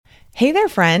Hey there,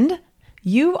 friend.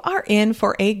 You are in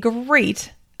for a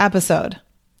great episode.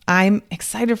 I'm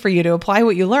excited for you to apply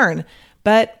what you learn.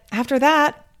 But after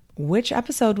that, which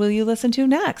episode will you listen to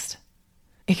next?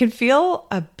 It can feel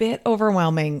a bit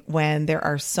overwhelming when there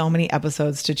are so many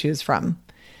episodes to choose from.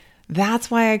 That's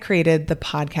why I created the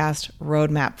podcast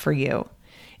roadmap for you.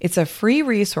 It's a free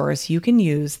resource you can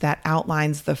use that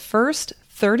outlines the first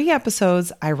 30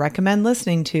 episodes I recommend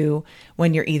listening to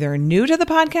when you're either new to the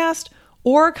podcast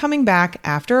or coming back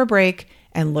after a break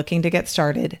and looking to get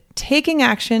started, taking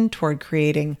action toward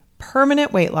creating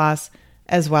permanent weight loss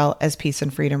as well as peace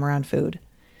and freedom around food.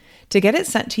 To get it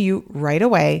sent to you right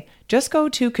away, just go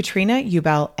to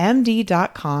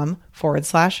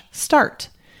katrinaubelmd.com/start.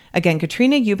 Again,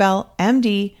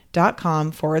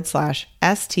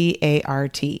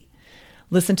 katrinaubelmd.com/START.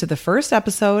 Listen to the first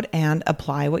episode and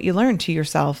apply what you learned to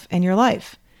yourself and your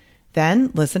life.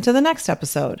 Then listen to the next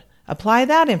episode, apply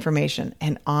that information,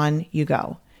 and on you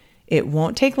go. It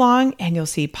won't take long and you'll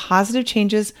see positive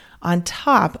changes on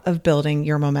top of building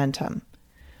your momentum.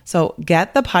 So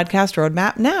get the podcast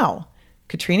roadmap now.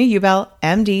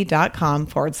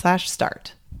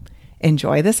 katrinaubelmd.com/start.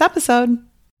 Enjoy this episode.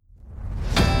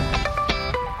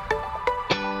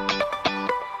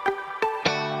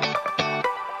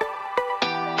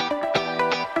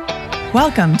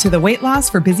 Welcome to the Weight Loss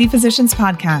for Busy Physicians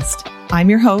podcast. I'm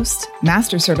your host,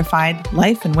 Master Certified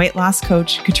Life and Weight Loss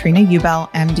Coach, Katrina Ubel,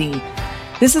 MD.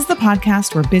 This is the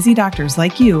podcast where busy doctors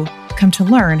like you come to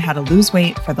learn how to lose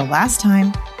weight for the last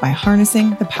time by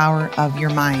harnessing the power of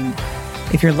your mind.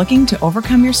 If you're looking to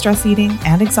overcome your stress eating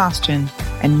and exhaustion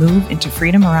and move into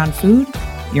freedom around food,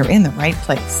 you're in the right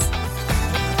place.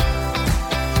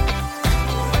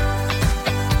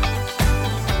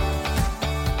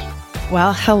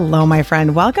 Well, hello, my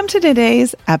friend. Welcome to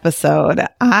today's episode.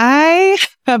 I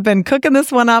have been cooking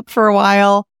this one up for a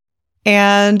while,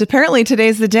 and apparently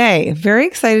today's the day. Very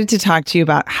excited to talk to you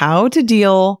about how to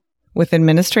deal with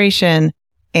administration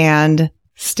and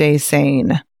stay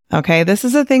sane. Okay, this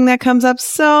is a thing that comes up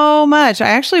so much.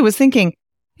 I actually was thinking,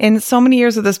 in so many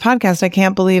years of this podcast, I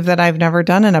can't believe that I've never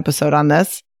done an episode on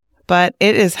this. But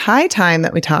it is high time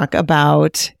that we talk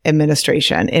about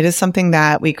administration. It is something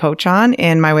that we coach on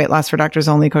in my Weight Loss for Doctors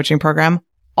Only coaching program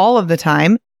all of the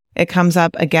time. It comes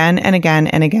up again and again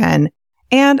and again.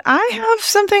 And I have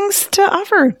some things to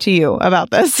offer to you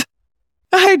about this.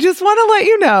 I just want to let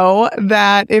you know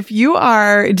that if you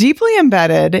are deeply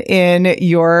embedded in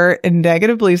your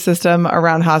negative belief system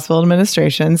around hospital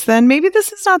administrations, then maybe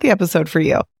this is not the episode for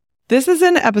you. This is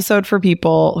an episode for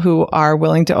people who are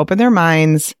willing to open their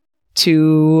minds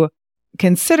to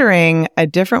considering a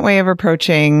different way of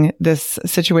approaching this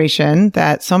situation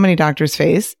that so many doctors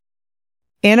face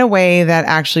in a way that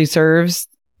actually serves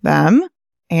them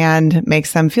and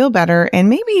makes them feel better and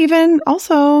maybe even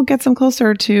also gets them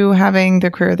closer to having the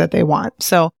career that they want.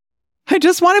 So I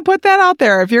just want to put that out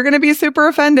there. If you're going to be super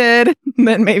offended,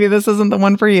 then maybe this isn't the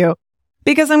one for you.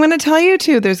 Because I'm going to tell you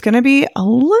too, there's going to be a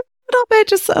little bit,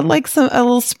 just like a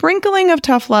little sprinkling of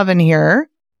tough love in here,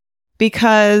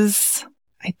 because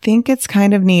I think it's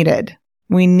kind of needed.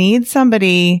 We need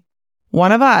somebody,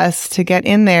 one of us, to get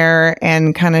in there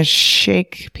and kind of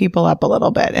shake people up a little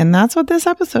bit. And that's what this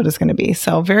episode is going to be.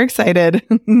 So very excited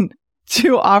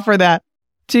to offer that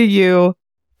to you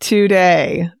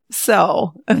today.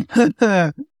 So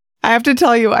I have to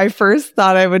tell you, I first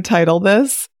thought I would title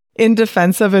this In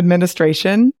Defense of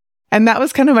Administration. And that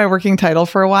was kind of my working title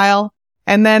for a while.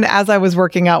 And then as I was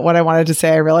working out what I wanted to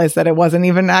say, I realized that it wasn't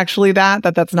even actually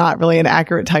that's not really an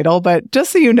accurate title. But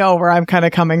just so you know where I'm kind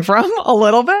of coming from a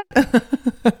little bit,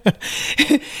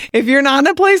 if you're not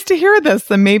in a place to hear this,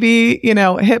 then maybe,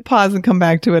 hit pause and come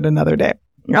back to it another day.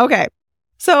 Okay.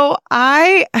 So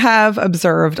I have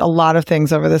observed a lot of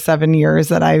things over the 7 years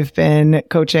that I've been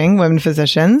coaching women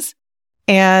physicians.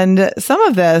 And some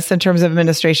of this in terms of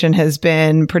administration has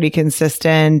been pretty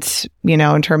consistent,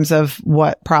 in terms of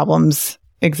what problems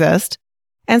exist.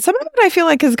 And some of it I feel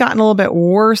like has gotten a little bit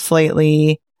worse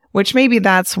lately, which maybe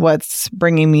that's what's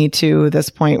bringing me to this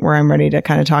point where I'm ready to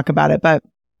kind of talk about it. But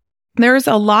there's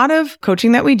a lot of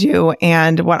coaching that we do.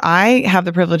 And what I have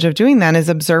the privilege of doing then is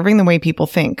observing the way people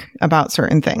think about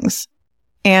certain things.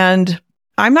 And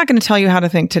I'm not going to tell you how to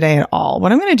think today at all.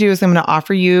 What I'm going to do is I'm going to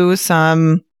offer you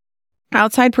some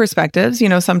outside perspectives.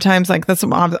 Sometimes that's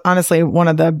honestly one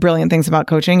of the brilliant things about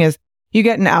coaching is you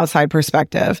get an outside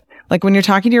perspective. Like when you're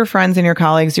talking to your friends and your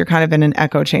colleagues, you're kind of in an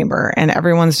echo chamber and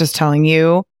everyone's just telling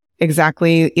you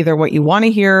exactly either what you want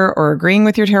to hear or agreeing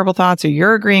with your terrible thoughts or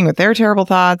you're agreeing with their terrible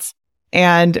thoughts.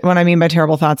 And what I mean by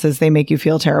terrible thoughts is they make you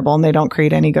feel terrible and they don't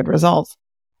create any good results.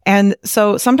 And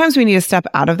so sometimes we need to step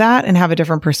out of that and have a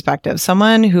different perspective.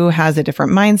 Someone who has a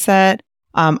different mindset.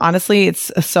 Honestly,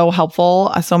 it's so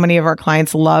helpful. So many of our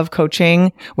clients love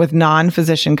coaching with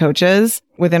non-physician coaches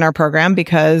within our program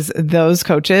because those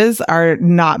coaches are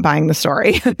not buying the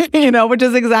story, which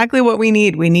is exactly what we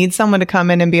need. We need someone to come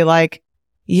in and be like,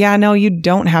 yeah, no, you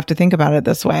don't have to think about it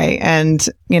this way. And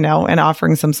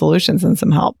offering some solutions and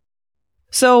some help.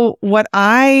 So what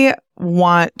I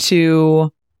want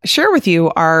to share with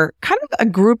you are kind of a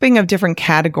grouping of different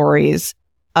categories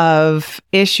of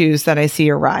issues that I see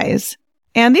arise.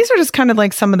 And these are just kind of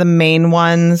like some of the main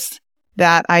ones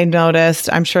that I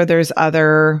noticed. I'm sure there's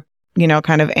other,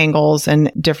 kind of angles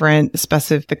and different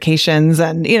specifications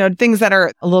and, things that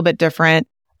are a little bit different.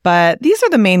 But these are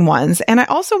the main ones. And I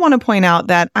also want to point out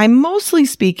that I'm mostly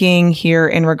speaking here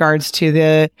in regards to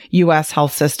the US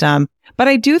health system. But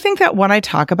I do think that what I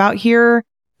talk about here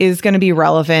is going to be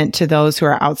relevant to those who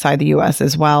are outside the US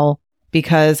as well,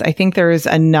 because I think there's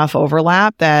enough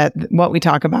overlap that what we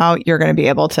talk about, you're going to be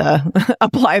able to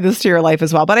apply this to your life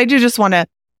as well. But I do just want to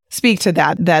speak to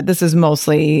that this is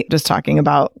mostly just talking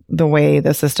about the way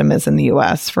the system is in the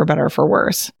US, for better or for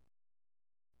worse.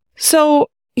 So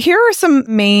here are some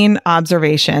main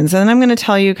observations, and I'm going to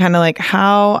tell you kind of like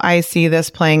how I see this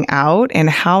playing out and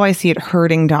how I see it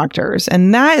hurting doctors.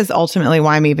 And that is ultimately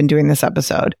why I'm even doing this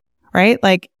episode, right?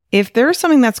 Like if there's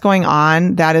something that's going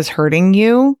on that is hurting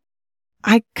you,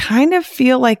 I kind of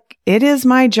feel like it is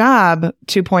my job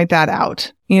to point that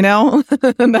out,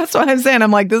 And that's what I'm saying.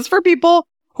 I'm like, this is for people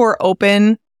who are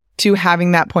open to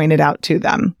having that pointed out to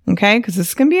them, okay? Because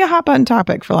this can be a hot button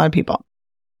topic for a lot of people.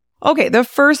 Okay, the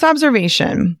first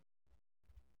observation,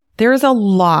 there's a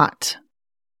lot,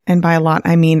 and by a lot,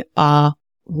 I mean a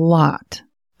lot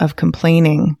of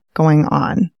complaining going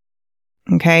on,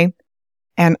 okay?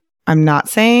 And I'm not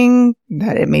saying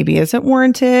that it maybe isn't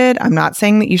warranted. I'm not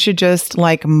saying that you should just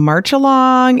like march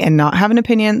along and not have an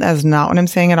opinion. That's not what I'm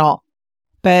saying at all.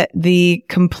 But the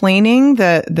complaining,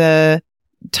 the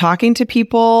talking to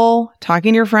people,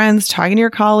 talking to your friends, talking to your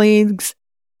colleagues,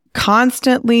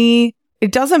 constantly,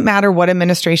 it doesn't matter what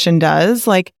administration does.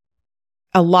 Like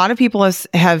a lot of people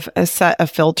have set a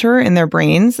filter in their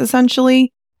brains,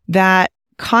 essentially, that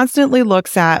constantly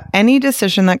looks at any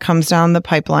decision that comes down the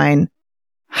pipeline.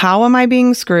 How am I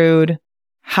being screwed?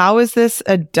 How is this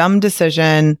a dumb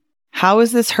decision? How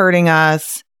is this hurting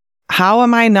us? How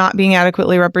am I not being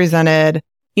adequately represented?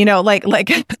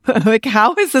 Like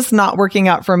how is this not working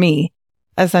out for me?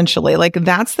 Essentially, like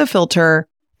that's the filter.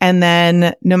 And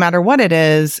then no matter what it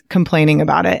is, complaining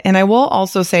about it. And I will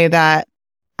also say that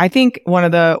I think one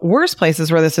of the worst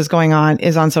places where this is going on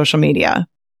is on social media.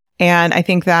 And I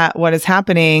think that what is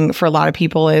happening for a lot of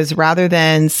people is rather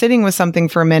than sitting with something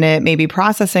for a minute, maybe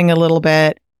processing a little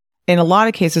bit, in a lot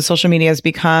of cases, social media has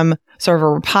become sort of a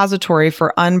repository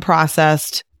for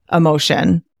unprocessed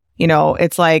emotion.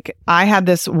 It's like I had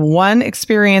this one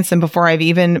experience, and before I've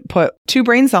even put two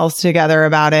brain cells together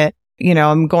about it,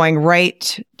 I'm going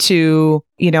right to,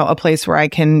 a place where I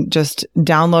can just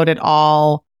download it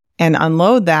all and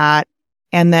unload that.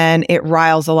 And then it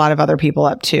riles a lot of other people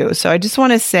up too. So I just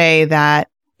want to say that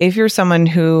if you're someone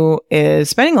who is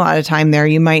spending a lot of time there,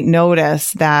 you might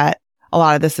notice that a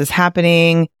lot of this is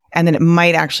happening, and then it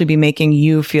might actually be making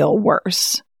you feel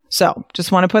worse. So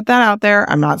just want to put that out there.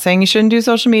 I'm not saying you shouldn't do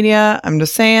social media. I'm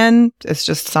just saying it's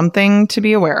just something to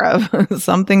be aware of,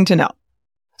 something to know.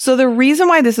 So the reason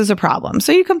why this is a problem,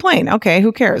 so you complain. Okay,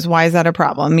 who cares? Why is that a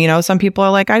problem? Some people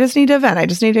are like, I just need to vent. I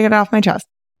just need to get it off my chest.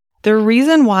 The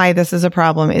reason why this is a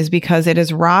problem is because it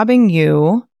is robbing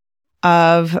you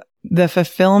of the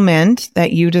fulfillment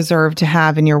that you deserve to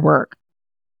have in your work.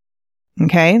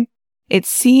 Okay? It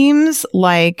seems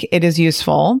like it is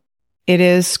useful. It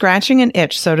is scratching an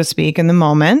itch, so to speak, in the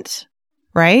moment,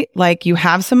 right? Like you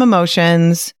have some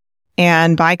emotions,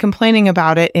 and by complaining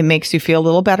about it, it makes you feel a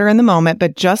little better in the moment.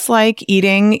 But just like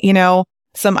eating,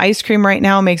 some ice cream right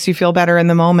now makes you feel better in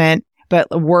the moment, but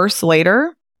worse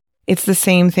later, it's the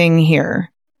same thing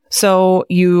here. So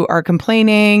you are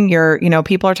complaining,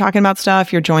 people are talking about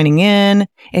stuff, you're joining in.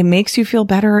 It makes you feel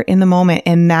better in the moment.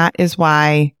 And that is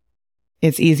why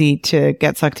it's easy to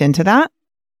get sucked into that.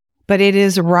 But it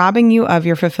is robbing you of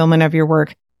your fulfillment of your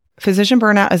work. Physician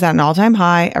burnout is at an all-time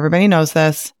high. Everybody knows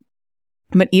this.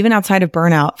 But even outside of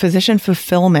burnout, physician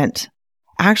fulfillment,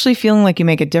 actually feeling like you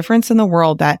make a difference in the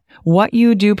world, that what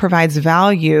you do provides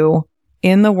value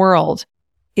in the world,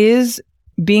 is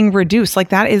being reduced. Like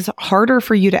that is harder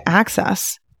for you to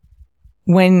access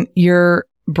when your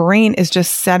brain is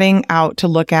just setting out to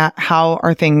look at how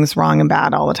are things wrong and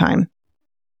bad all the time.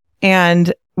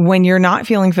 And when you're not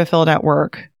feeling fulfilled at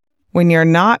work, when you're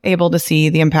not able to see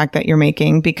the impact that you're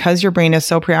making because your brain is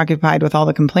so preoccupied with all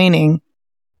the complaining,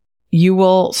 you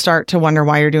will start to wonder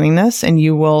why you're doing this and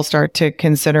you will start to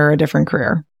consider a different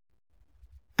career.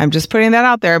 I'm just putting that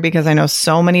out there because I know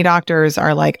so many doctors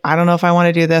are like, I don't know if I want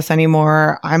to do this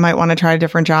anymore. I might want to try a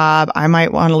different job. I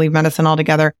might want to leave medicine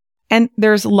altogether. And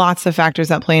there's lots of factors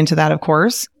that play into that, of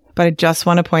course, but I just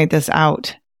want to point this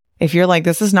out. If you're like,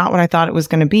 this is not what I thought it was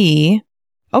going to be.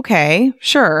 Okay,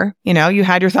 sure. You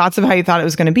had your thoughts of how you thought it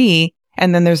was going to be.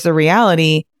 And then there's the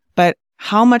reality, but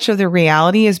how much of the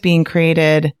reality is being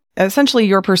created, essentially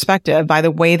your perspective by the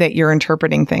way that you're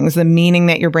interpreting things, the meaning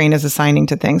that your brain is assigning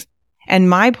to things. And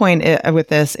my point with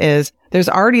this is there's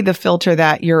already the filter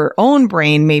that your own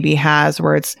brain maybe has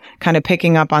where it's kind of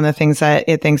picking up on the things that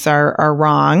it thinks are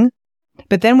wrong.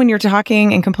 But then when you're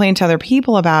talking and complaining to other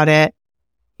people about it,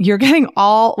 you're getting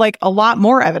a lot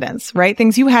more evidence, right?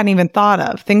 Things you hadn't even thought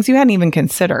of, things you hadn't even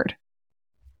considered.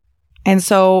 And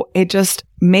so it just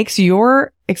makes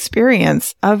your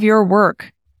experience of your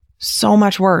work so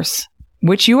much worse,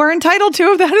 which you are entitled to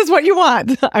if that is what you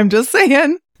want. I'm just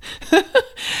saying.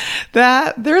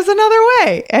 that there's another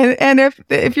way. And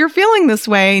if you're feeling this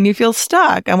way and you feel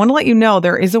stuck, I want to let you know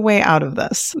there is a way out of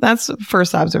this. That's the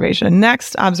first observation.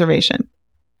 Next observation.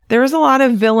 There is a lot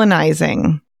of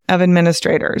villainizing of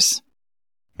administrators,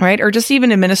 right? Or just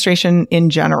even administration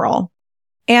in general.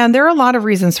 And there are a lot of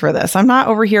reasons for this. I'm not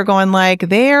over here going like,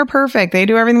 they are perfect. They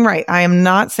do everything right. I am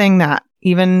not saying that,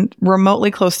 even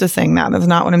remotely close to saying that. That's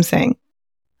not what I'm saying.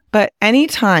 But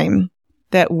anytime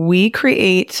that we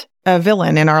create a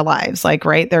villain in our lives, like,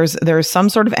 right, there's some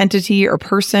sort of entity or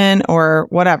person or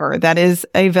whatever that is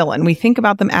a villain. We think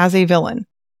about them as a villain.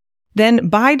 Then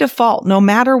by default, no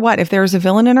matter what, if there's a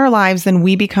villain in our lives, then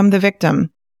we become the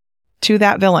victim to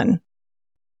that villain.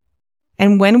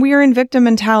 And when we are in victim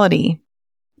mentality,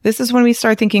 this is when we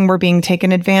start thinking we're being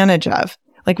taken advantage of.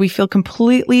 Like we feel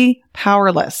completely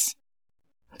powerless.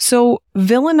 So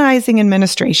villainizing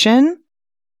administration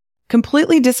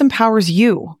completely disempowers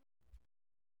you.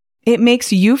 It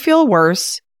makes you feel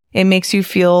worse. It makes you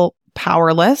feel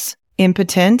powerless,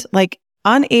 impotent, like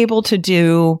unable to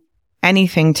do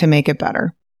anything to make it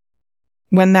better.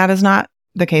 When that is not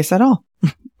the case at all.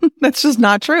 That's just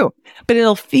not true. But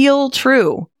it'll feel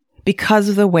true because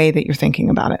of the way that you're thinking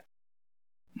about it.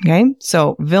 Okay?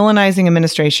 So villainizing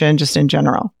administration just in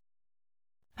general.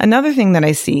 Another thing that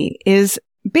I see is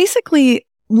basically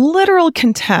literal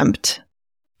contempt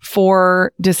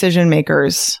for decision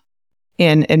makers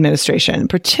in administration,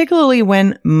 particularly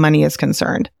when money is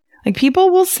concerned. Like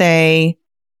people will say,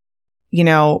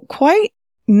 quite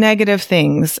negative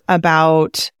things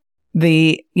about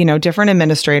the, different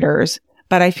administrators,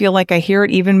 but I feel like I hear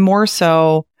it even more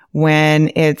so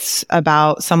when it's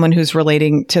about someone who's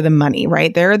relating to the money,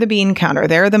 right? They're the bean counter.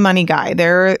 They're the money guy.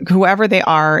 They're whoever they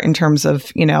are in terms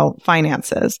of,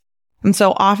 finances. And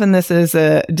so often this is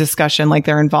a discussion like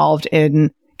they're involved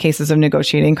in cases of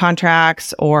negotiating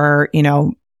contracts or,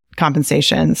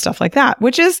 compensation, stuff like that,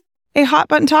 which is a hot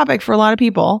button topic for a lot of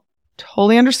people.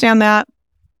 Totally understand that.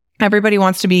 Everybody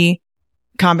wants to be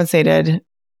compensated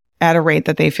at a rate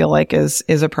that they feel like is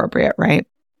appropriate, right?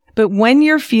 But when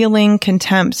you're feeling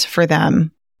contempt for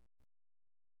them,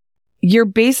 you're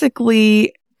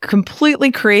basically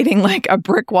completely creating like a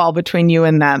brick wall between you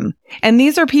and them. And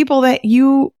these are people that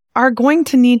you are going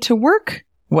to need to work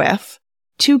with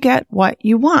to get what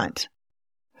you want.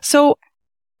 So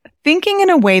thinking in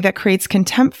a way that creates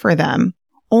contempt for them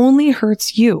only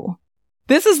hurts you.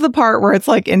 This is the part where it's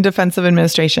like in defense of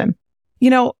administration.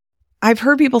 I've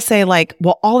heard people say like,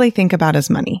 well, all they think about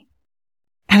is money.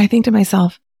 And I think to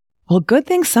myself, well, good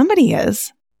thing somebody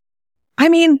is. I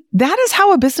mean, that is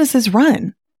how a business is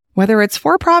run, whether it's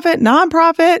for profit,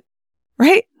 nonprofit,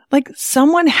 right? Like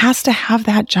someone has to have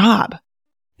that job.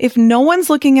 If no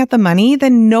one's looking at the money,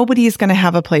 then nobody is going to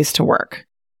have a place to work.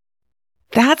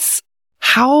 That's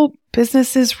how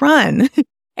businesses run.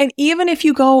 And even if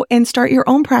you go and start your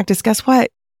own practice, guess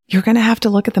what? You're going to have to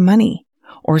look at the money,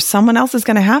 or someone else is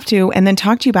going to have to, and then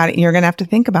talk to you about it. And you're going to have to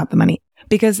think about the money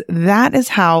because that is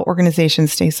how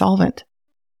organizations stay solvent.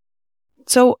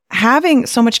 So having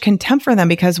so much contempt for them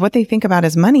because what they think about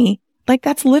is money, like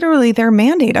that's literally their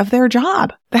mandate of their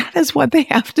job. That is what they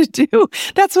have to do.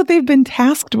 That's what they've been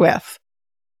tasked with.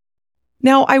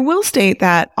 Now, I will state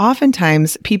that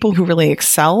oftentimes people who really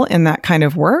excel in that kind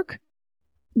of work,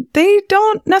 they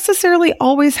don't necessarily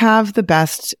always have the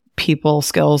best people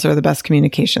skills or the best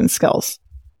communication skills,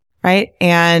 right?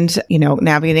 And,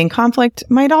 navigating conflict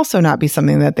might also not be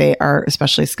something that they are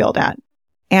especially skilled at.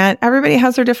 And everybody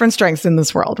has their different strengths in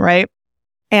this world, right?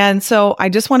 And so I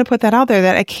just want to put that out there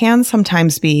that it can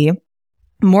sometimes be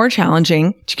more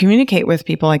challenging to communicate with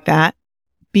people like that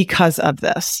because of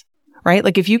this, right?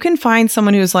 Like if you can find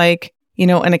someone who's like,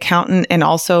 an accountant and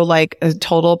also like a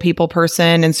total people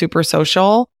person and super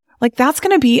social, like that's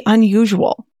going to be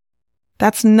unusual.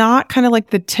 That's not kind of like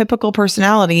the typical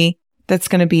personality that's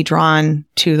going to be drawn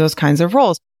to those kinds of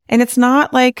roles. And it's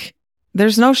not like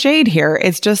there's no shade here.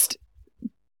 It's just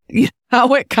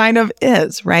how it kind of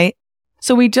is, right?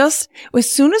 So as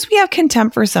soon as we have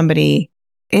contempt for somebody,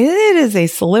 it is a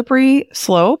slippery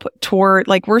slope toward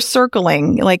like we're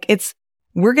circling, like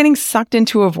we're getting sucked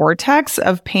into a vortex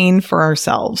of pain for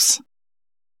ourselves.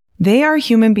 They are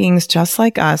human beings just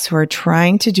like us who are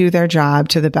trying to do their job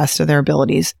to the best of their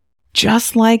abilities,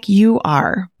 just like you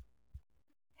are.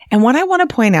 And what I want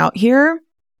to point out here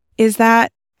is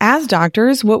that as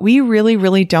doctors, what we really,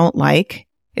 really don't like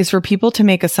is for people to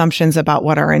make assumptions about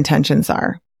what our intentions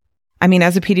are. I mean,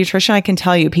 as a pediatrician, I can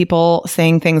tell you people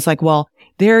saying things like, well,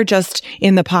 they're just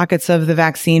in the pockets of the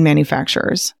vaccine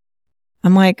manufacturers.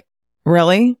 I'm like,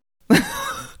 really?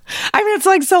 I mean, it's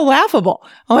like so laughable.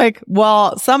 I'm like,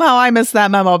 well, somehow I missed that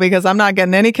memo because I'm not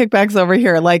getting any kickbacks over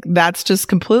here. Like, that's just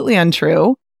completely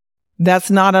untrue.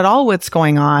 That's not at all what's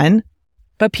going on.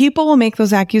 But people will make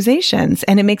those accusations,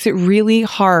 and it makes it really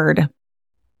hard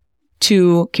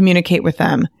to communicate with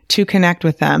them, to connect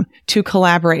with them, to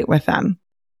collaborate with them.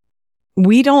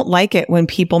 We don't like it when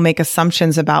people make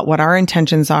assumptions about what our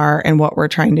intentions are and what we're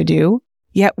trying to do.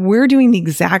 Yet we're doing the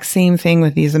exact same thing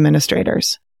with these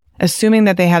administrators, assuming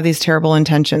that they have these terrible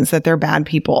intentions, that they're bad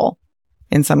people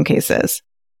in some cases.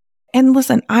 And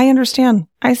listen, I understand.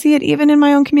 I see it even in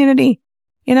my own community.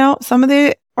 Some of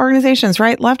the organizations,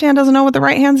 right? Left hand doesn't know what the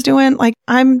right hand's doing. Like,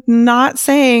 I'm not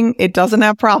saying it doesn't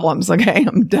have problems. Okay.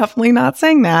 I'm definitely not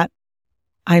saying that.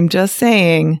 I'm just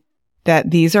saying that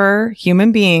these are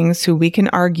human beings who we can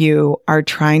argue are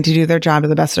trying to do their job to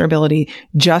the best of their ability,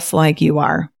 just like you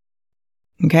are.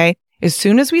 Okay. As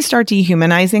soon as we start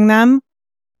dehumanizing them,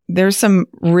 there's some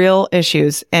real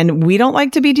issues, and we don't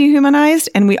like to be dehumanized.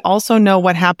 And we also know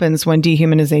what happens when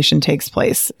dehumanization takes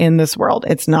place in this world.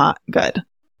 It's not good.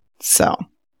 So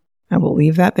I will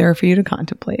leave that there for you to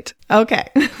contemplate. Okay.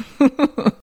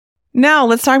 Now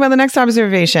let's talk about the next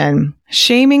observation.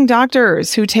 Shaming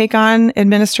doctors who take on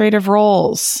administrative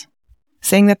roles,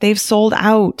 saying that they've sold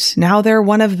out. Now they're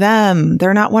one of them.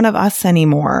 They're not one of us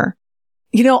anymore.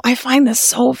 I find this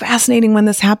so fascinating when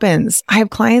this happens. I have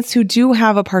clients who do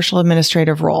have a partial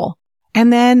administrative role,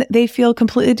 and then they feel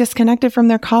completely disconnected from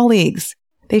their colleagues.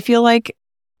 They feel like,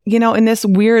 in this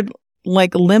weird,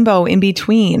 like limbo in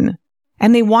between,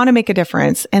 and they want to make a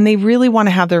difference and they really want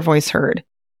to have their voice heard.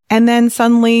 And then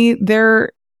suddenly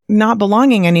they're not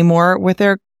belonging anymore with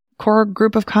their core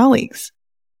group of colleagues.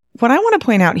 What I want to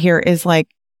point out here is like,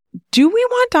 do we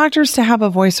want doctors to have a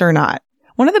voice or not?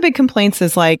 One of the big complaints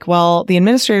is like, well, the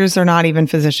administrators are not even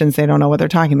physicians. They don't know what they're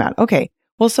talking about. Okay.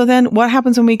 Well, so then what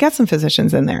happens when we get some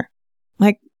physicians in there?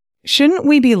 Like, shouldn't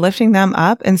we be lifting them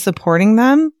up and supporting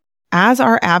them as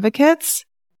our advocates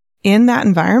in that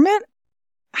environment?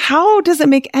 How does it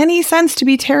make any sense to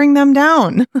be tearing them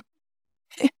down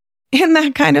in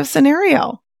that kind of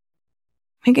scenario?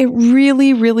 Like, it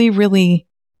really, really, really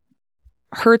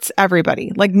hurts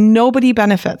everybody. Like, nobody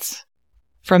benefits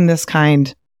from this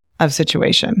kind of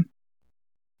situation.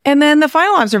 And then the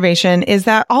final observation is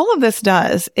that all of this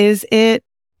does is it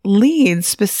leads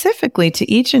specifically to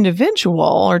each individual,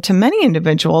 or to many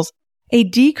individuals, a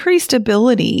decreased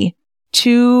ability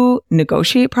to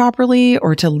negotiate properly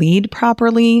or to lead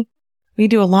properly. We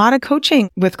do a lot of coaching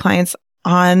with clients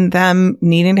on them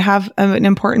needing to have an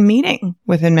important meeting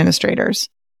with administrators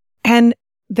and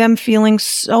them feeling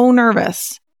so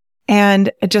nervous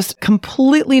and just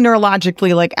completely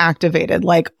neurologically like activated,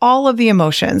 like all of the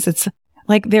emotions. It's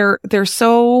like they're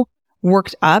so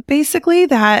worked up basically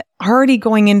that already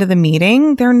going into the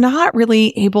meeting, they're not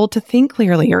really able to think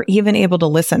clearly or even able to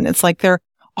listen. It's like they're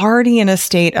already in a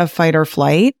state of fight or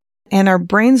flight, and our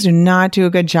brains do not do a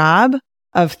good job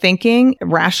of thinking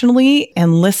rationally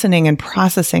and listening and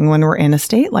processing when we're in a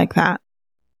state like that.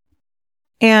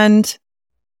 And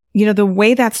the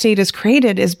way that state is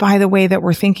created is by the way that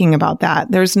we're thinking about that.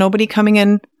 There's nobody coming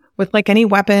in with like any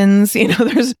weapons.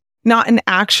 There's not an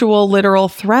actual literal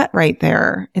threat right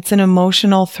there. It's an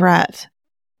emotional threat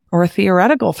or a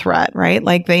theoretical threat, right?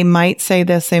 Like they might say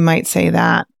this, they might say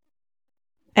that.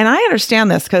 And I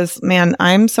understand this because, man,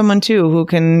 I'm someone too who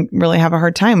can really have a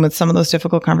hard time with some of those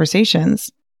difficult conversations.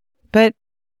 But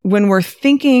when we're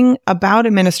thinking about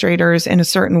administrators in a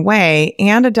certain way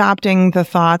and adopting the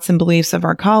thoughts and beliefs of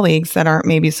our colleagues that aren't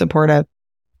maybe supportive,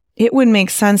 it would make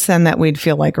sense then that we'd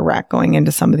feel like a wreck going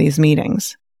into some of these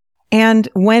meetings. And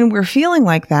when we're feeling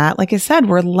like that, like I said,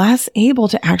 we're less able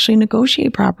to actually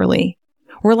negotiate properly.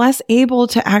 We're less able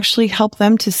to actually help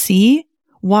them to see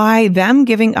why them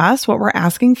giving us what we're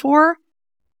asking for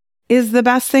is the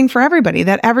best thing for everybody,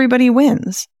 that everybody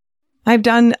wins. I've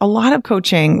done a lot of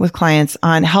coaching with clients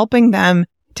on helping them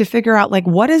to figure out, like,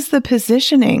 what is the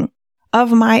positioning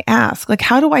of my ask? Like,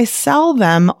 how do I sell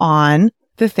them on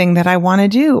the thing that I want to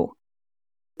do?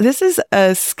 This is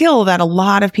a skill that a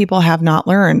lot of people have not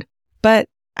learned. But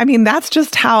I mean, that's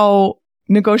just how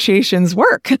negotiations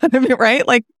work, right?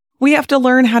 Like, we have to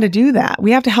learn how to do that.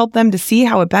 We have to help them to see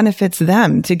how it benefits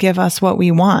them to give us what we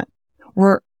want.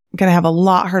 We're going to have a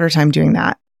lot harder time doing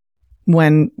that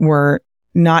when we're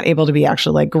not able to be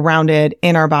actually like grounded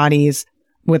in our bodies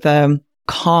with a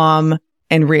calm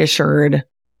and reassured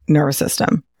nervous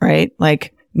system, right?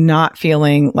 Like not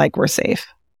feeling like we're safe.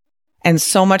 And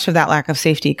so much of that lack of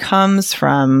safety comes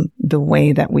from the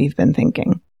way that we've been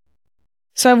thinking.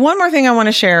 So I have one more thing I want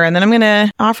to share, and then I'm going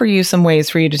to offer you some ways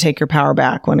for you to take your power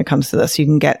back when it comes to this. So you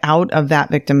can get out of that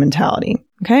victim mentality.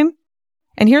 Okay.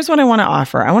 And here's what I want to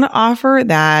offer. I want to offer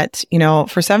that,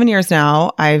 for 7 years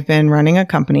now, I've been running a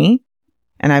company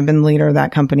and I've been the leader of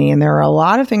that company. And there are a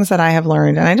lot of things that I have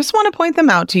learned, and I just want to point them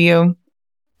out to you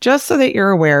just so that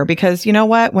you're aware, because you know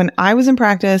what? When I was in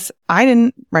practice, I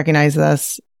didn't recognize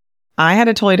this. I had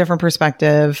a totally different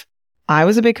perspective. I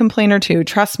was a big complainer too.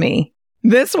 Trust me.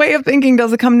 This way of thinking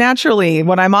doesn't come naturally.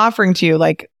 What I'm offering to you,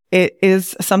 like, it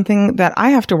is something that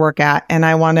I have to work at. And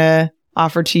I want to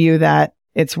offer to you that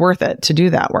it's worth it to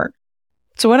do that work.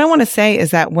 So what I want to say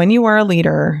is that when you are a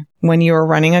leader, when you are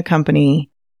running a company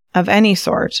of any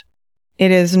sort, it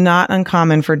is not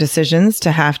uncommon for decisions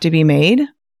to have to be made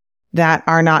that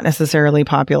are not necessarily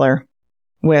popular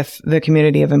with the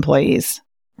community of employees,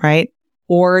 right?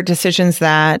 Or decisions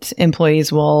that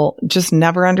employees will just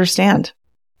never understand.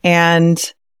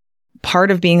 And part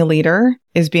of being a leader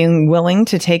is being willing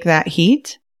to take that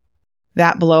heat,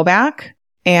 that blowback,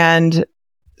 and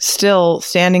still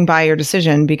standing by your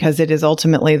decision because it is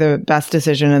ultimately the best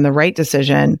decision and the right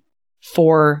decision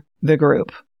for the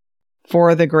group,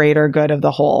 for the greater good of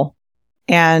the whole.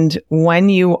 And when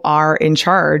you are in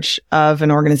charge of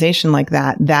an organization like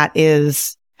that, that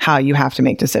is how you have to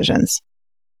make decisions.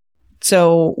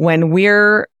 So when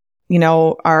we're,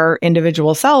 our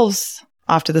individual selves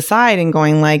off to the side and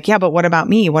going like, yeah, but what about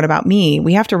me? What about me?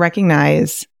 We have to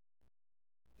recognize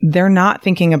they're not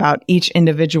thinking about each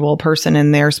individual person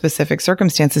in their specific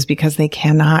circumstances because they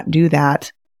cannot do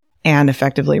that and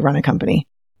effectively run a company.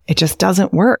 It just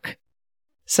doesn't work.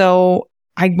 So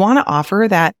I want to offer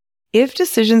that if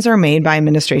decisions are made by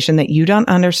administration that you don't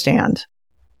understand,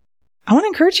 I want to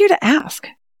encourage you to ask.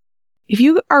 If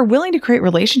you are willing to create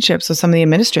relationships with some of the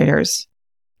administrators,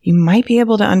 you might be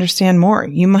able to understand more.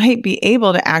 You might be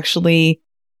able to actually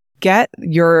get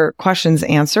your questions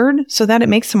answered so that it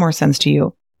makes some more sense to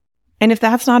you. And if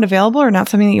that's not available or not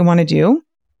something that you want to do,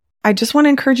 I just want to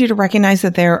encourage you to recognize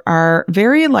that there are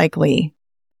very likely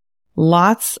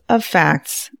lots of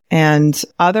facts and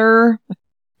other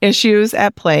issues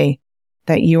at play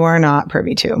that you are not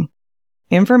privy to.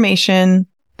 Information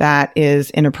that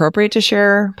is inappropriate to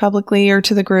share publicly or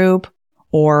to the group,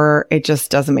 or it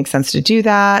just doesn't make sense to do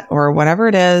that, or whatever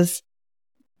it is.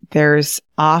 There's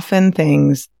often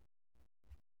things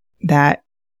that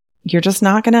you're just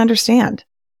not going to understand.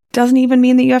 Doesn't even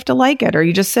mean that you have to like it, or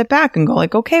you just sit back and go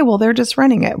like, okay, well, they're just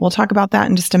running it. We'll talk about that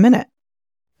in just a minute.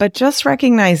 But just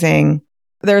recognizing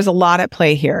there's a lot at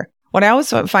play here. What I always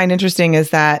find interesting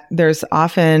is that there's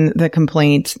often the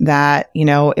complaint that,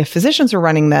 if physicians are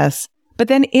running this, but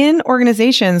then in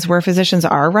organizations where physicians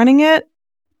are running it,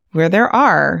 where there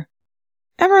are,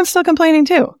 everyone's still complaining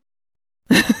too.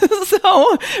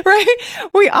 So, right?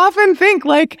 We often think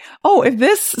like, oh, if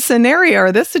this scenario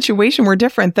or this situation were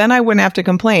different, then I wouldn't have to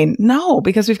complain. No,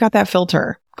 because we've got that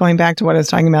filter going back to what I was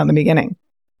talking about in the beginning,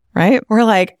 right? We're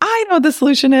like, I know what the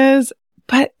solution is,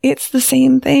 but it's the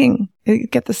same thing. You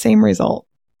get the same result.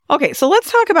 Okay, so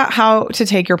let's talk about how to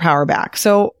take your power back.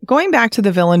 So going back to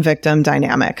the villain victim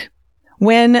dynamic,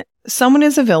 when someone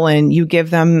is a villain, you give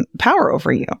them power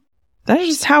over you. That's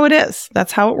just how it is.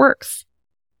 That's how it works.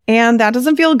 And that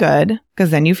doesn't feel good because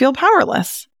then you feel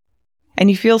powerless and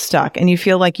you feel stuck and you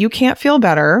feel like you can't feel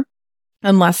better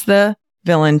unless the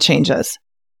villain changes.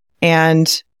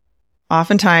 And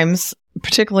oftentimes,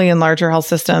 particularly in larger health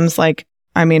systems, we're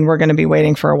going to be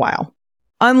waiting for a while.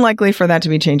 Unlikely for that to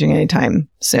be changing anytime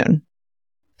soon.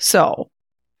 So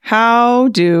how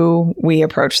do we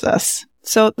approach this?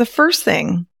 So the first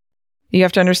thing you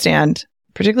have to understand,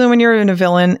 particularly when you're in a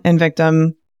villain and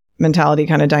victim mentality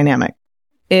kind of dynamic,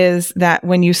 is that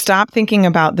when you stop thinking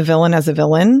about the villain as a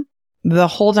villain the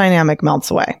whole dynamic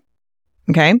melts away.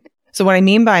 Okay. So what I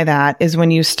mean by that is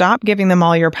when you stop giving them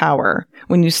all your power,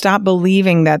 when you stop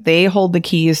believing that they hold the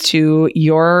keys to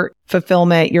your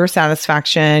fulfillment, your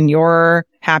satisfaction, your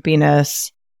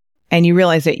happiness, and you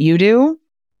realize that you do,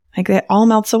 like that all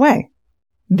melts away.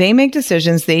 They make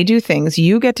decisions, they do things,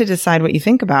 you get to decide what you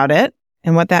think about it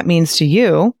and what that means to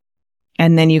you,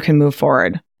 and then you can move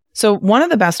forward. So one of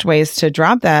the best ways to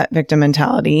drop that victim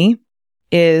mentality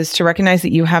is to recognize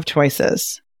that you have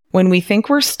choices. When we think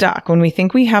we're stuck, when we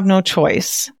think we have no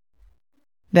choice,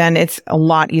 then it's a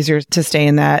lot easier to stay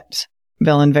in that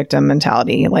villain victim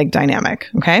mentality, like dynamic.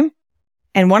 Okay.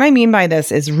 And what I mean by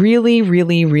this is really,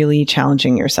 really, really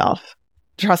challenging yourself.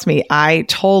 Trust me, I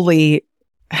totally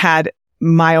had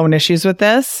my own issues with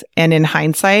this. And in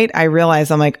hindsight, I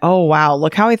realized I'm like, oh, wow,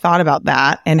 look how I thought about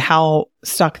that and how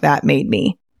stuck that made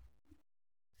me.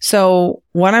 So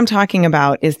what I'm talking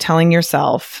about is telling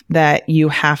yourself that you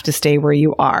have to stay where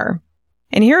you are.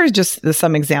 And here are just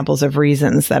some examples of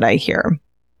reasons that I hear.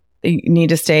 You need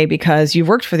to stay because you've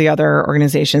worked for the other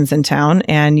organizations in town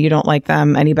and you don't like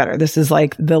them any better. This is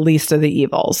like the least of the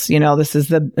evils. This is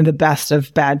the best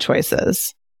of bad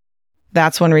choices.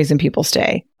 That's one reason people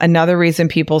stay. Another reason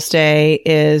people stay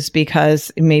is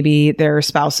because maybe their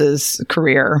spouse's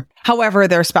career, however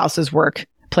their spouse's work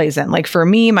plays in. Like for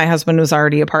me, my husband was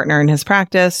already a partner in his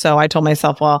practice. So I told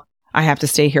myself, well, I have to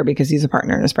stay here because he's a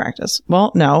partner in his practice.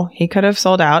 Well, no, he could have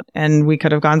sold out and we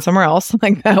could have gone somewhere else.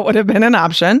 Like that would have been an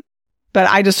option. But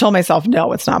I just told myself,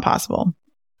 no, it's not possible.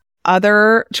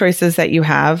 Other choices that you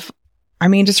have,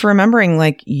 just remembering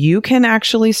like you can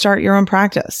actually start your own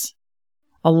practice.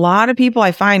 A lot of people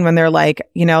I find when they're like,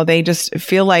 they just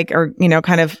feel like, or,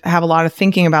 kind of have a lot of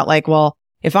thinking about like, well,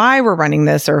 if I were running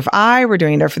this or if I were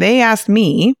doing it, or if they asked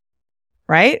me,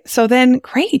 right? So then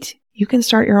great, you can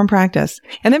start your own practice.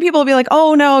 And then people will be like,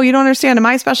 oh no, you don't understand. In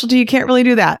my specialty, you can't really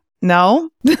do that. No.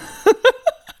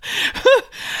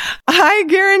 I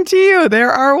guarantee you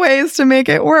there are ways to make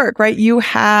it work, right? You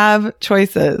have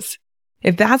choices.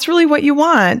 If that's really what you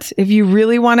want, if you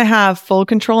really want to have full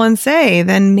control and say,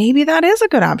 then maybe that is a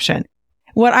good option.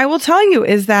 What I will tell you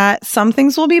is that some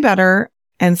things will be better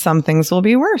and some things will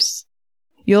be worse.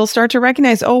 You'll start to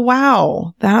recognize, oh,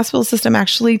 wow, the hospital system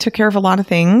actually took care of a lot of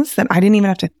things that I didn't even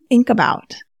have to think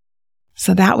about.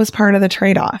 So that was part of the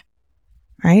trade-off,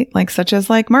 right? Like such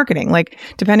as like marketing, like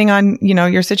depending on,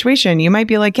 your situation, you might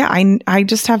be like, yeah, I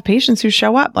just have patients who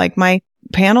show up. Like my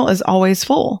panel is always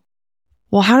full.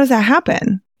 Well, how does that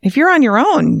happen? If you're on your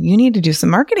own, you need to do some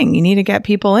marketing. You need to get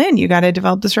people in. You got to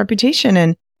develop this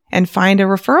reputation and find a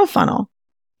referral funnel,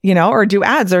 or do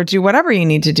ads or do whatever you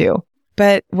need to do.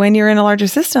 But when you're in a larger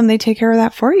system, they take care of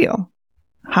that for you.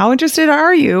 How interested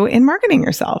are you in marketing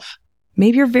yourself?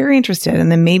 Maybe you're very interested,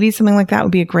 and then maybe something like that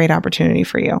would be a great opportunity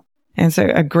for you. And it's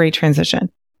a great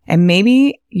transition. And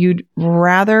maybe you'd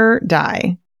rather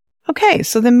die. Okay,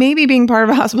 so then maybe being part of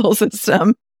a hospital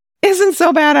system isn't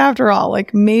so bad after all.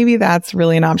 Like maybe that's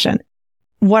really an option.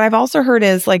 What I've also heard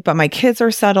is like, but my kids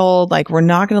are settled. Like we're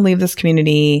not going to leave this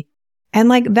community. And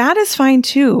like that is fine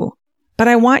too. But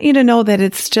I want you to know that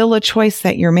it's still a choice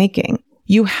that you're making.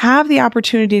 You have the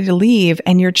opportunity to leave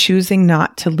and you're choosing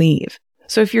not to leave.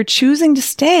 So if you're choosing to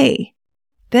stay,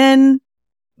 then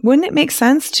wouldn't it make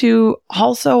sense to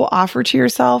also offer to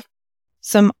yourself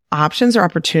some options or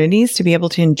opportunities to be able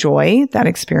to enjoy that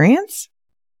experience?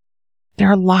 There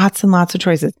are lots and lots of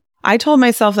choices. I told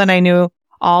myself that I knew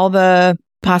all the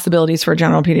possibilities for a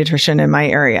general pediatrician in my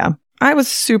area. I was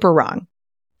super wrong.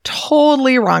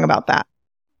 Totally wrong about that.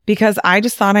 Because I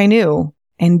just thought I knew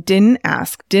and didn't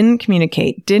ask, didn't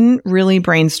communicate, didn't really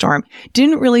brainstorm,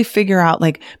 didn't really figure out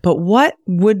like, but what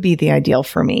would be the ideal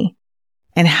for me?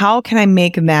 And how can I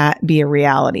make that be a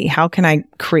reality? How can I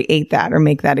create that or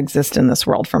make that exist in this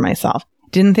world for myself?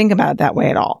 Didn't think about it that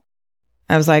way at all.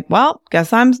 I was like, well,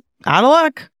 guess I'm out of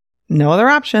luck. No other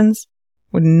options.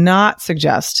 Would not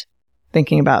suggest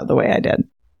thinking about it the way I did.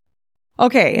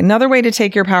 Okay, another way to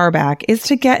take your power back is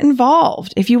to get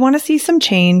involved. If you want to see some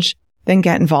change, then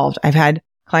get involved. I've had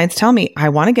clients tell me, I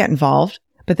want to get involved,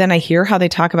 but then I hear how they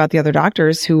talk about the other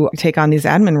doctors who take on these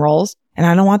admin roles, and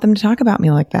I don't want them to talk about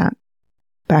me like that.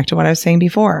 Back to what I was saying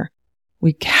before.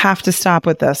 We have to stop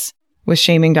with this, with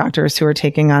shaming doctors who are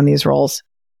taking on these roles.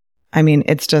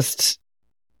 It's just,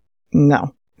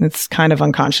 no, it's kind of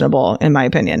unconscionable in my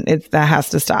opinion. That has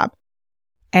to stop.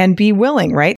 And be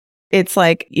willing, right? It's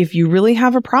like, if you really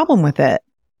have a problem with it,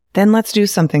 then let's do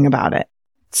something about it.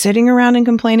 Sitting around and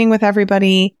complaining with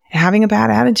everybody, having a bad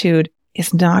attitude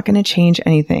is not going to change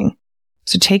anything.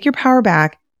 So take your power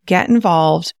back, get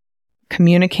involved,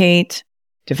 communicate,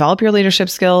 develop your leadership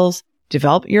skills,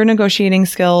 develop your negotiating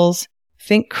skills,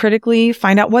 think critically,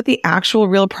 find out what the actual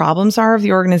real problems are of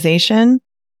the organization,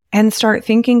 and start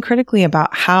thinking critically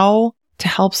about how to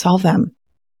help solve them.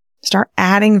 Start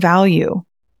adding value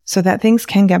so that things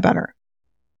can get better.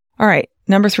 All right.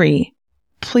 Number 3,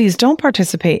 please don't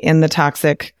participate in the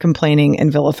toxic complaining and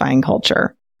vilifying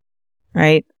culture,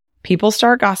 right? People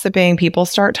start gossiping. People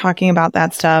start talking about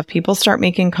that stuff. People start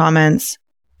making comments.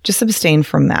 Just abstain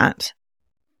from that.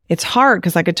 It's hard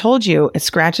because, like I told you, it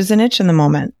scratches an itch in the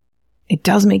moment. It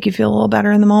does make you feel a little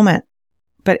better in the moment,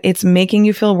 but it's making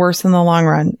you feel worse in the long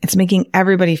run. It's making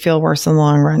everybody feel worse in the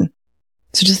long run.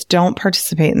 So just don't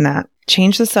participate in that.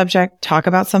 Change the subject. Talk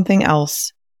about something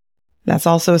else. That's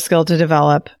also a skill to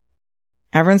develop.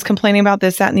 Everyone's complaining about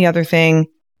this, that, and the other thing,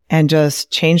 and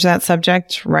just change that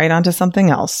subject right onto something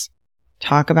else.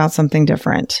 Talk about something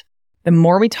different. The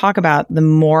more we talk about, the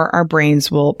more our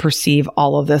brains will perceive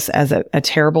all of this as a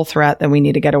terrible threat that we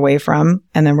need to get away from.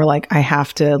 And then we're like, I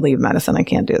have to leave medicine. I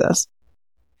can't do this.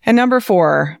 And number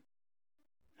 4,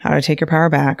 how to take your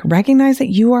power back. Recognize that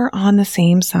you are on the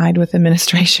same side with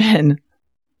administration.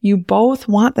 You both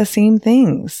want the same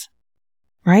things,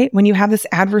 right? When you have this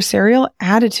adversarial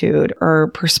attitude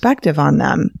or perspective on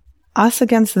them, us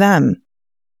against them,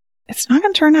 it's not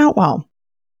going to turn out well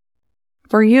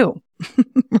for you.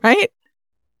 Right?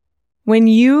 When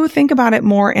you think about it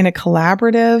more in a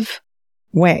collaborative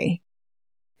way,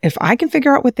 if I can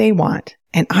figure out what they want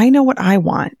and I know what I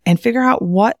want and figure out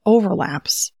what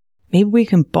overlaps, maybe we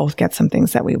can both get some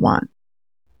things that we want.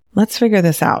 Let's figure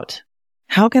this out.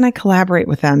 How can I collaborate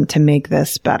with them to make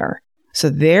this better? So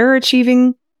they're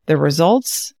achieving the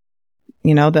results,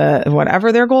 the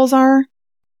whatever their goals are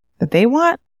that they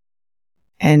want.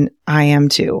 And I am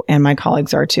too, and my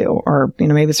colleagues are too, or,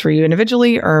 maybe it's for you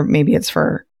individually, or maybe it's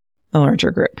for a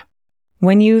larger group.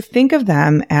 When you think of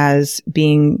them as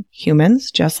being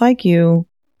humans, just like you,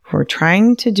 who are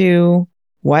trying to do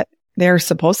what they're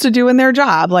supposed to do in their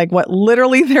job, like what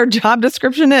literally their job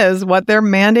description is, what their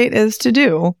mandate is to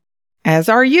do, as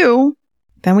are you,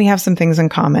 then we have some things in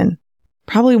common.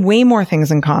 Probably way more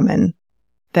things in common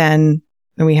than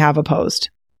we have opposed.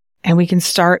 And we can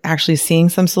start actually seeing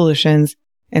some solutions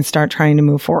and start trying to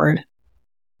move forward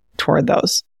toward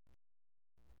those.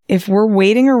 If we're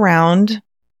waiting around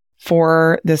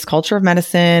for this culture of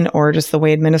medicine or just the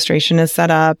way administration is set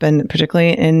up, and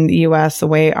particularly in the US, the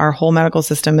way our whole medical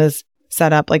system is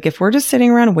set up, like if we're just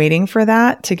sitting around waiting for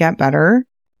that to get better,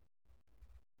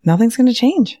 nothing's going to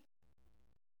change,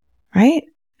 right?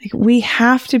 Like we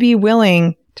have to be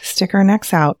willing to stick our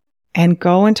necks out and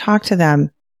go and talk to them,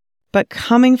 but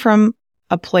coming from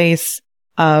a place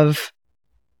of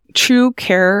true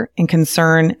care and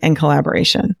concern and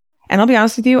collaboration. And I'll be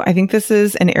honest with you, I think this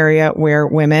is an area where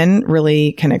women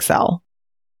really can excel.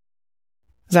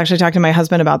 I was actually talking to my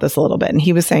husband about this a little bit, and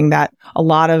he was saying that a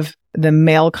lot of the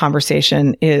male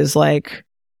conversation is like,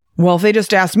 well, if they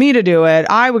just asked me to do it,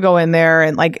 I would go in there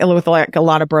and with a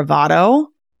lot of bravado.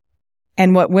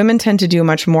 And what women tend to do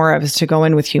much more of is to go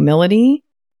in with humility,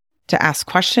 to ask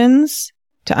questions,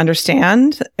 to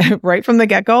understand right from the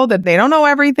get-go that they don't know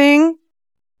everything.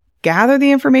 Gather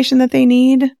the information that they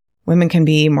need. Women can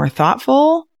be more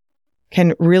thoughtful,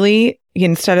 can really,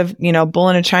 instead of, bull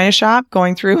in a china shop,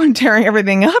 going through and tearing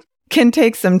everything up, can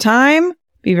take some time,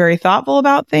 be very thoughtful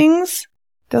about things.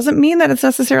 Doesn't mean that it's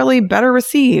necessarily better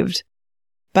received,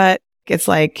 but it's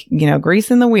like,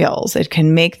 grease in the wheels. It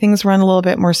can make things run a little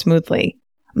bit more smoothly.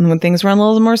 And when things run a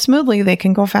little more smoothly, they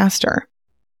can go faster.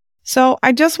 So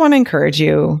I just want to encourage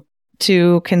you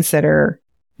to consider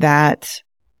that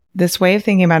this way of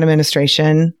thinking about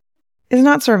administration is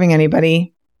not serving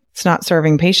anybody. It's not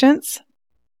serving patients.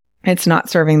 It's not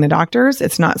serving the doctors.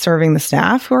 It's not serving the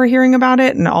staff who are hearing about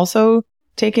it and also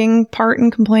taking part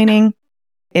in complaining.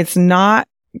 It's not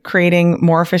creating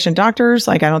more efficient doctors.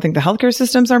 I don't think the healthcare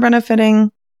systems are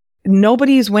benefiting.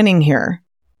 Nobody's winning here.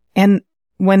 And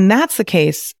when that's the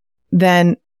case,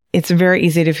 then it's very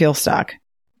easy to feel stuck.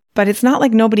 But it's not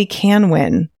like nobody can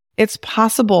win. It's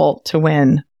possible to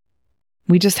win.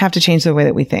 We just have to change the way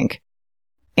that we think.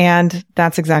 And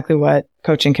that's exactly what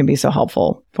coaching can be so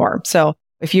helpful for. So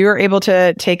if you're able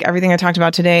to take everything I talked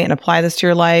about today and apply this to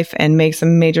your life and make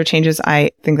some major changes,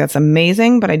 I think that's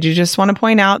amazing. But I do just want to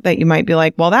point out that you might be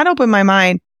like, well, that opened my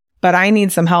mind, but I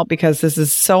need some help because this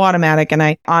is so automatic.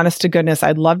 And honest to goodness,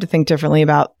 I'd love to think differently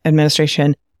about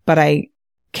administration, but I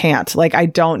can't. I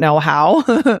don't know how.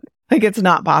 It's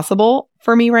not possible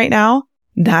for me right now.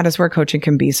 That is where coaching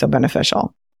can be so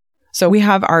beneficial. So we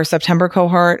have our September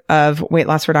cohort of Weight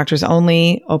Loss for Doctors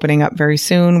Only opening up very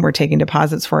soon. We're taking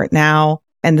deposits for it now.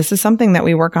 And this is something that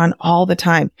we work on all the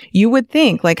time. You would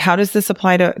think, how does this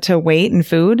apply to weight and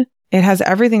food? It has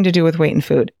everything to do with weight and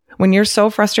food. When you're so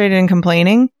frustrated and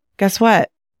complaining, guess what?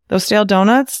 Those stale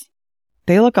donuts,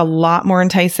 they look a lot more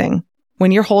enticing.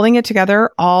 When you're holding it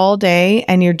together all day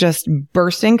and you're just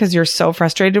bursting because you're so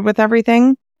frustrated with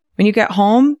everything, when you get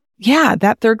home, yeah,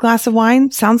 that third glass of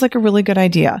wine sounds like a really good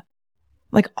idea.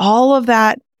 Like all of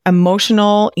that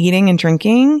emotional eating and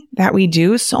drinking that we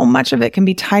do, so much of it can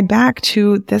be tied back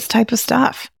to this type of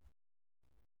stuff.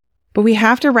 But we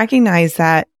have to recognize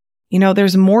that,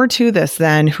 there's more to this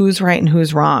than who's right and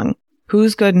who's wrong,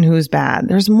 who's good and who's bad.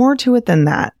 There's more to it than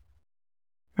that,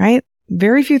 right?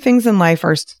 Very few things in life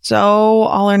are so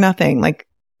all or nothing. Like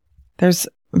there's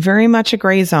very much a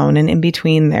gray zone and in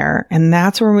between there. And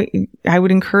that's where I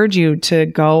would encourage you to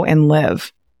go and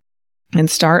live and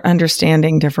start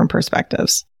understanding different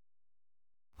perspectives.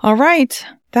 All right.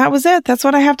 That was it. That's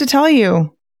what I have to tell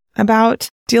you about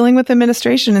dealing with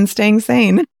administration and staying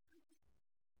sane.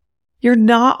 You're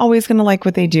not always going to like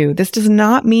what they do. This does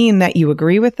not mean that you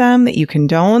agree with them, that you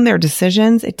condone their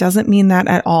decisions. It doesn't mean that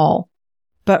at all.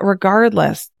 But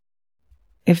regardless,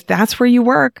 if that's where you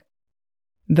work,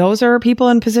 those are people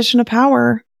in position of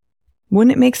power.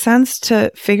 Wouldn't it make sense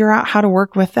to figure out how to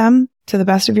work with them to the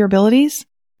best of your abilities?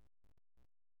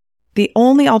 The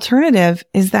only alternative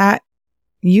is that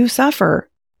you suffer,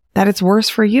 that it's worse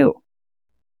for you.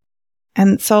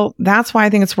 And so that's why I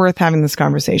think it's worth having this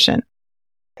conversation.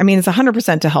 I mean, it's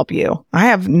 100% to help you. I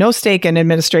have no stake in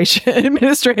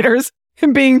administrators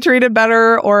being treated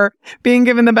better or being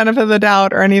given the benefit of the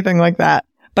doubt or anything like that.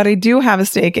 But I do have a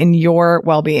stake in your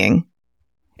well-being.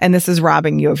 And this is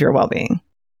robbing you of your well-being.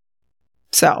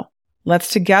 So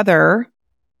let's together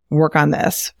work on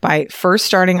this by first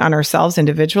starting on ourselves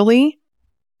individually,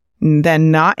 then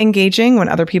not engaging when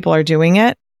other people are doing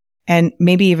it, and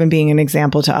maybe even being an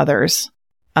example to others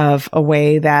of a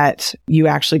way that you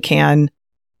actually can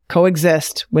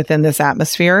coexist within this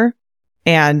atmosphere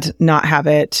and not have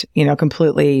it,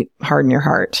 completely harden your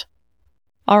heart.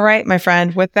 All right, my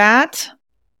friend, with that,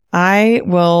 I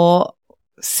will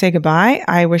say goodbye.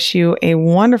 I wish you a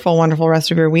wonderful, wonderful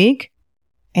rest of your week,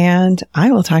 and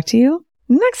I will talk to you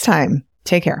next time.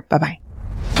 Take care. Bye-bye.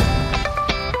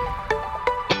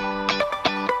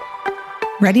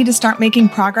 Ready to start making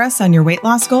progress on your weight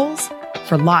loss goals?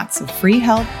 For lots of free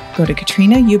help, go to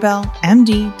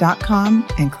KatrinaUbelMD.com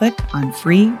and click on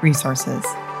free resources.